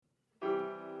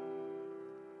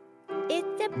It's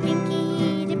the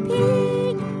Pinky the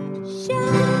Pig Show.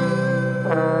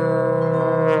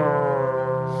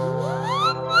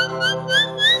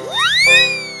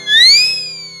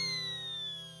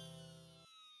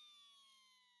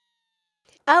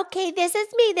 Okay, this is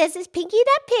me. This is Pinky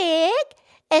the Pig.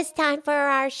 It's time for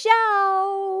our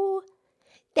show.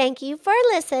 Thank you for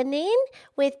listening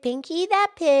with Pinky the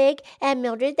Pig and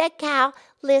Mildred the Cow.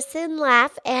 Listen,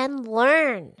 laugh, and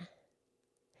learn.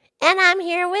 And I'm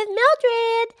here with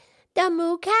Mildred, the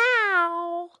Moo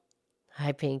Cow.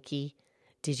 Hi, Pinky.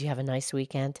 Did you have a nice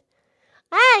weekend?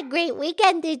 I had a great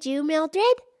weekend. Did you,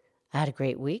 Mildred? I had a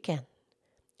great weekend.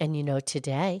 And you know,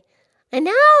 today, I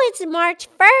know it's March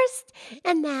 1st,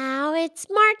 and now it's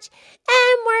March,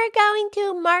 and we're going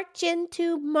to march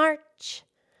into March.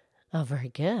 oh, very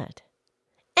good.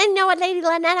 And you know what Lady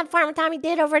Lynette and Farmer Tommy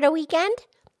did over the weekend?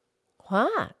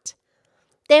 What?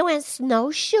 They went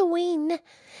snowshoeing,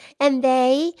 and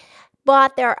they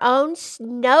bought their own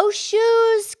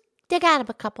snowshoes. They got them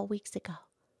a couple weeks ago.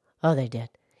 Oh, they did.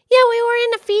 Yeah, we were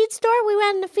in the feed store. We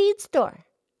went in the feed store,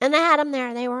 and they had them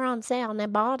there. They were on sale, and they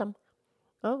bought them.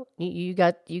 Oh, you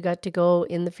got to go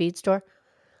in the feed store?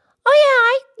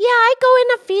 Oh, I go in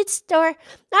the feed store.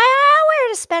 I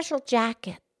wear a special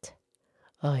jacket.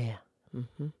 Oh, yeah.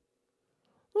 Mm-hmm.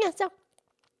 Yeah, so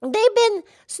they've been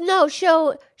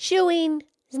snowshoeing.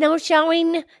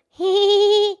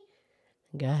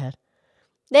 Go ahead.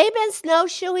 They've been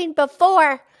snowshoeing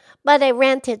before, but they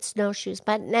rented snowshoes.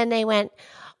 But then they went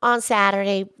on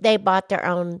Saturday. They bought their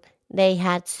own. They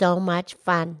had so much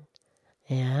fun.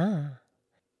 Yeah.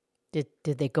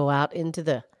 Did they go out into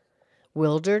the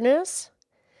wilderness?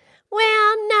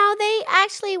 Well, no, they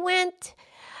actually went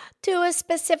to a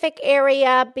specific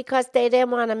area because they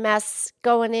didn't want to mess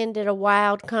going into the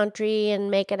wild country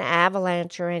and make an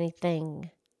avalanche or anything.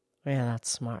 Yeah, that's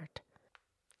smart.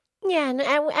 Yeah, and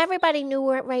everybody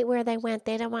knew right where they went.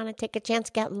 They didn't want to take a chance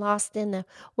getting lost in the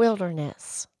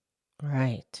wilderness.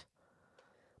 Right.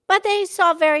 But they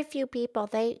saw very few people.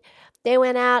 They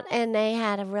went out and they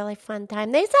had a really fun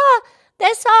time. They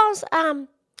saw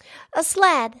a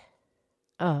sled.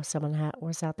 Oh, someone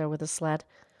was out there with a sled?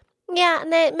 Yeah,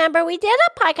 and remember we did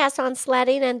a podcast on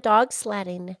sledding and dog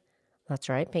sledding. That's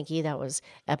right, Pinky. That was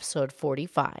episode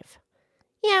 45.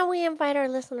 Yeah, we invite our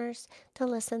listeners to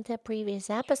listen to previous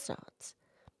episodes.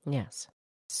 Yes.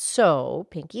 So,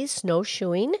 Pinky,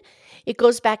 snowshoeing, it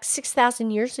goes back 6,000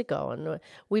 years ago, and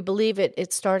we believe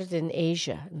it started in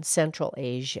Asia, in Central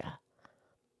Asia.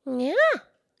 Yeah.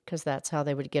 Because that's how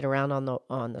they would get around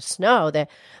on the snow.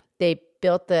 They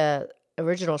built the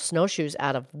original snowshoes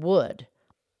out of wood,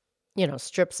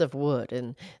 strips of wood,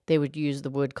 and they would use the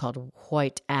wood called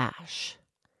white ash.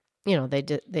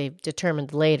 They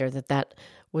determined later that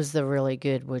was the really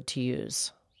good wood to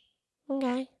use.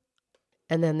 Okay.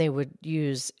 And then they would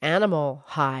use animal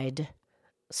hide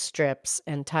strips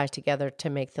and tie together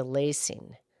to make the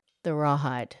lacing, the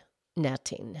rawhide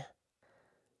netting.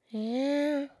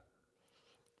 Yeah.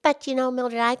 But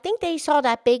Mildred, I think they saw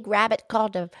that big rabbit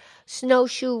called a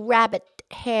snowshoe rabbit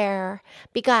hare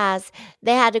because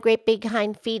they had a great big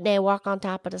hind feet and they walk on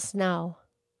top of the snow.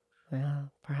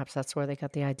 Well, perhaps that's where they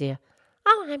got the idea.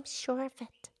 Oh, I'm sure of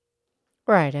it.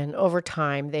 Right, and over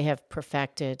time they have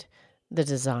perfected the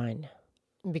design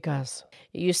because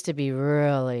it used to be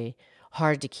really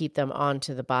hard to keep them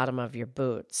onto the bottom of your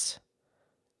boots.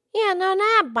 Yeah, no,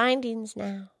 they have bindings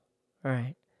now.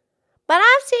 Right. But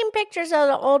I've seen pictures of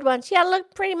the old ones. Yeah,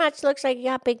 pretty much looks like you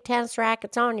got big tennis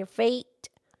rackets on your feet.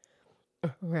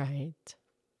 Right.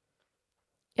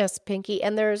 Yes, Pinky.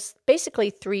 And there's basically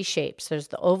 3 shapes. There's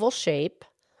the oval shape,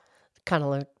 kind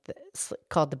of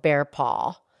called the bear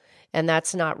paw, and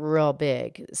that's not real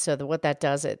big. So what that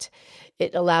does, it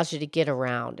allows you to get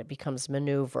around. It becomes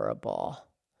maneuverable.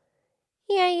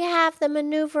 Yeah, you have the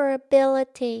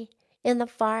maneuverability in the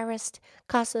forest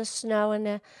because of snow and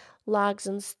the logs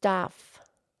and stuff.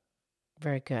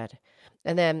 Very good.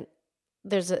 And then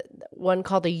there's one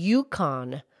called a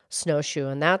Yukon snowshoe,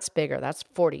 and that's bigger. That's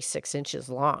 46 inches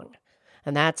long,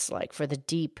 and that's like for the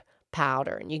deep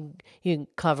powder, and you can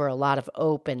cover a lot of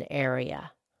open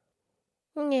area.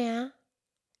 Yeah.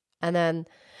 And then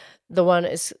the one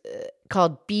is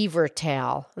called beaver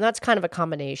tail, and that's kind of a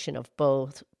combination of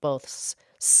both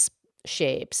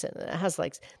shapes, and it has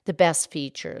like the best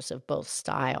features of both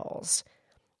styles.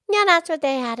 Yeah, that's what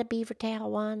they had, a beaver tail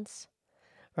once.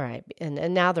 Right,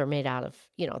 and now they're made out of,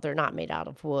 they're not made out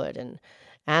of wood and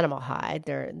animal hide.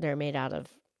 They're made out of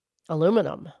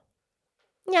aluminum.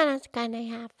 Yeah, that's the kind they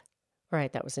have.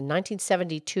 Right, that was in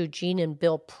 1972, Gene and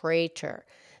Bill Prater.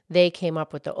 They came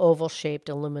up with the oval-shaped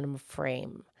aluminum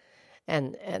frame.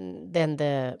 And then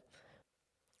the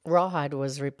rawhide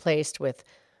was replaced with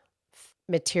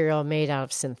material made out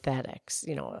of synthetics,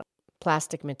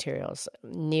 plastic materials,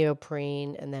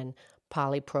 neoprene, and then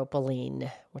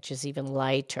polypropylene, which is even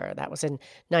lighter. That was in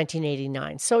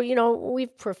 1989. So,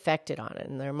 we've perfected on it,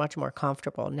 and they're much more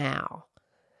comfortable now.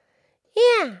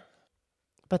 Yeah.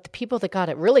 But the people that got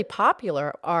it really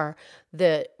popular are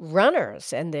the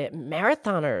runners and the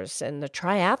marathoners and the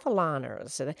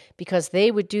triathloners, because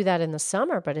they would do that in the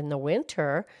summer. But in the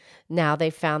winter, now they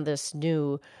found this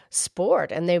new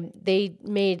sport, and they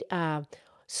made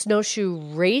snowshoe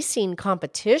racing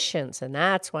competitions, and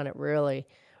that's when it really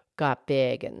got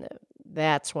big, and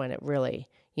that's when it really,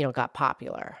 got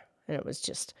popular. And it was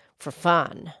just for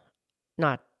fun,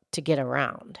 not to get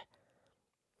around.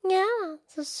 Yeah,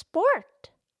 it's a sport.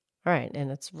 All right, and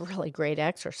it's really great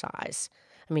exercise.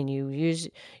 I mean, you use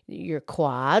your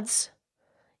quads.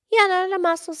 Yeah, the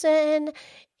muscles in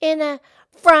the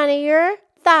front of your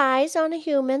thighs on the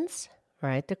humans.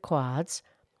 Right, the quads.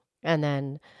 And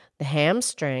then the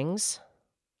hamstrings.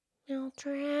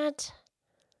 Mildred.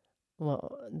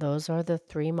 Well, those are the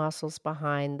 3 muscles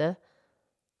on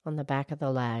the back of the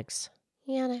legs.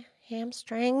 Yeah, the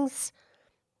hamstrings.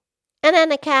 And then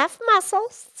the calf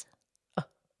muscles.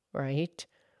 Right.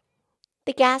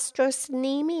 The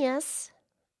gastrocnemius.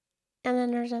 And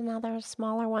then there's another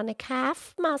smaller one, the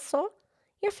calf muscle.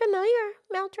 You're familiar,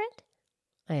 Mildred?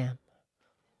 I am.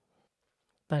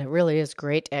 But it really is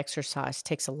great exercise.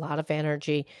 Takes a lot of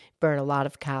energy, burn a lot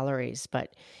of calories,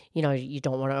 but you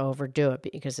don't want to overdo it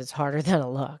because it's harder than it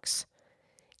looks.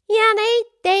 Yeah,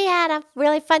 they had a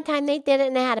really fun time. They did it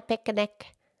and they had a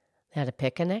picnic. They had a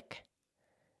picnic?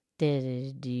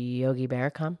 Did Yogi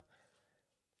Bear come?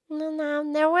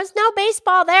 No, there was no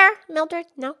baseball there, Mildred.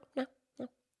 No.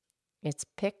 It's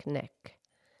picnic.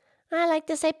 I like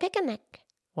to say picnic.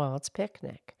 Well, it's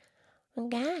picnic.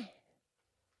 Okay.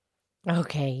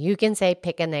 Okay, you can say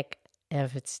picnic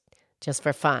if it's just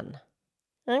for fun.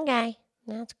 Okay,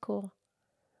 that's cool.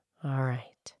 All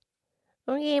right.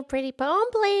 Okay, a pretty poem,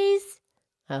 please.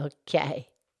 Okay.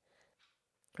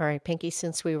 All right, Pinky,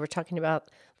 since we were talking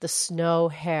about the snow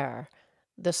hare,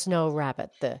 the snow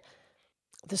rabbit, the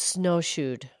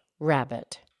snowshoed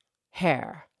rabbit,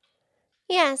 hare.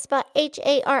 Yes, but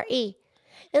Hare. It's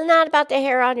not about the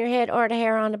hair on your head or the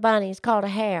hair on the bunny. It's called a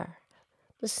hare.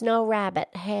 The snow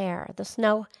rabbit hare. The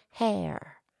snow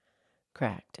hare.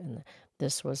 Correct. And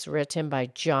this was written by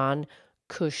John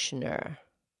Kushner.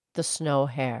 The snow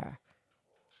hare.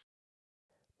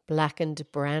 Blackened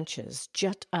branches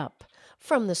jut up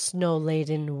from the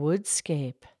snow-laden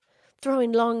woodscape,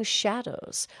 throwing long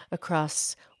shadows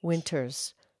across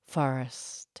winter's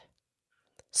forest.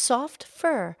 Soft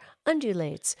fur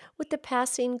undulates with the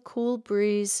passing cool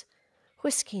breeze,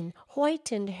 whisking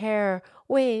whitened hair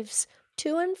waves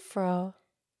to and fro.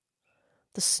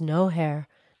 The snow hare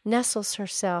nestles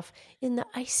herself in the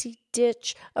icy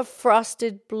ditch of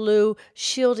frosted blue,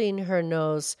 shielding her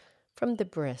nose from the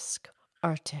brisk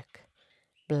Arctic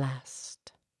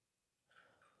blast.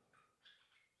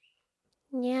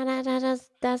 Yeah,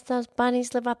 that's those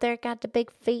bunnies live up there, got the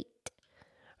big feet.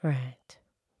 Right.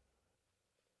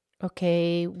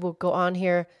 Okay, we'll go on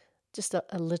here. Just a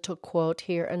little quote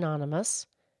here, anonymous.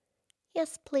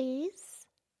 Yes, please.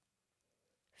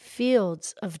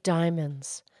 Fields of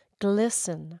diamonds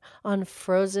glisten on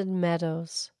frozen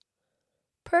meadows.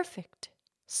 Perfect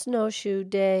snowshoe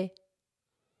day.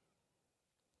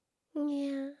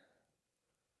 Yeah.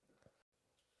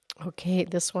 Okay,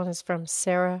 this one is from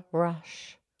Sarah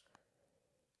Rush.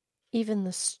 Even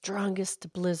the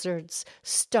strongest blizzards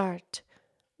start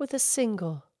with a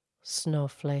single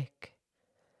snowflake.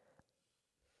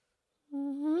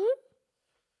 Mm-hmm.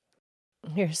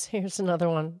 Here's another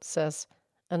one, says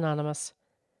anonymous.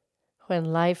 When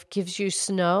life gives you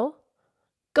snow,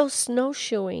 go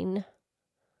snowshoeing.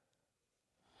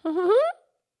 Mm-hmm.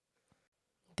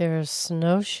 There's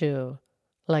snowshoe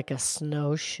like a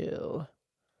snowshoe.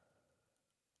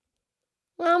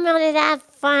 Oh, Mildred, that's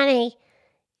funny.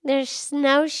 There's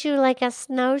snowshoe like a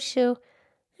snowshoe.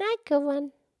 That's a good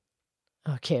one.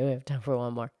 Okay, we have time for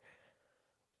one more.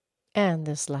 And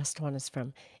this last one is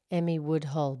from Emmy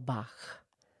Woodhull Bach.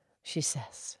 She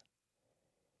says,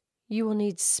 you will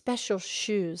need special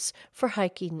shoes for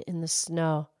hiking in the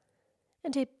snow,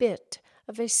 and a bit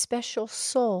of a special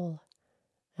soul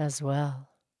as well.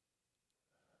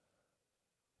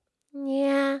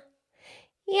 Yeah.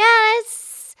 Yeah,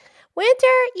 it's winter.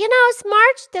 It's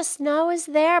March. The snow is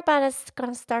there, but it's going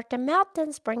to start to melt,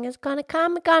 and spring is going to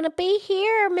come. It's going to be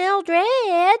here,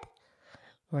 Mildred.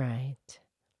 Right.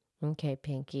 Okay,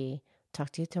 Pinky.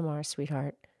 Talk to you tomorrow,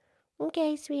 sweetheart.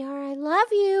 Okay, sweetheart. I love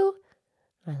you.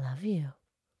 I love you.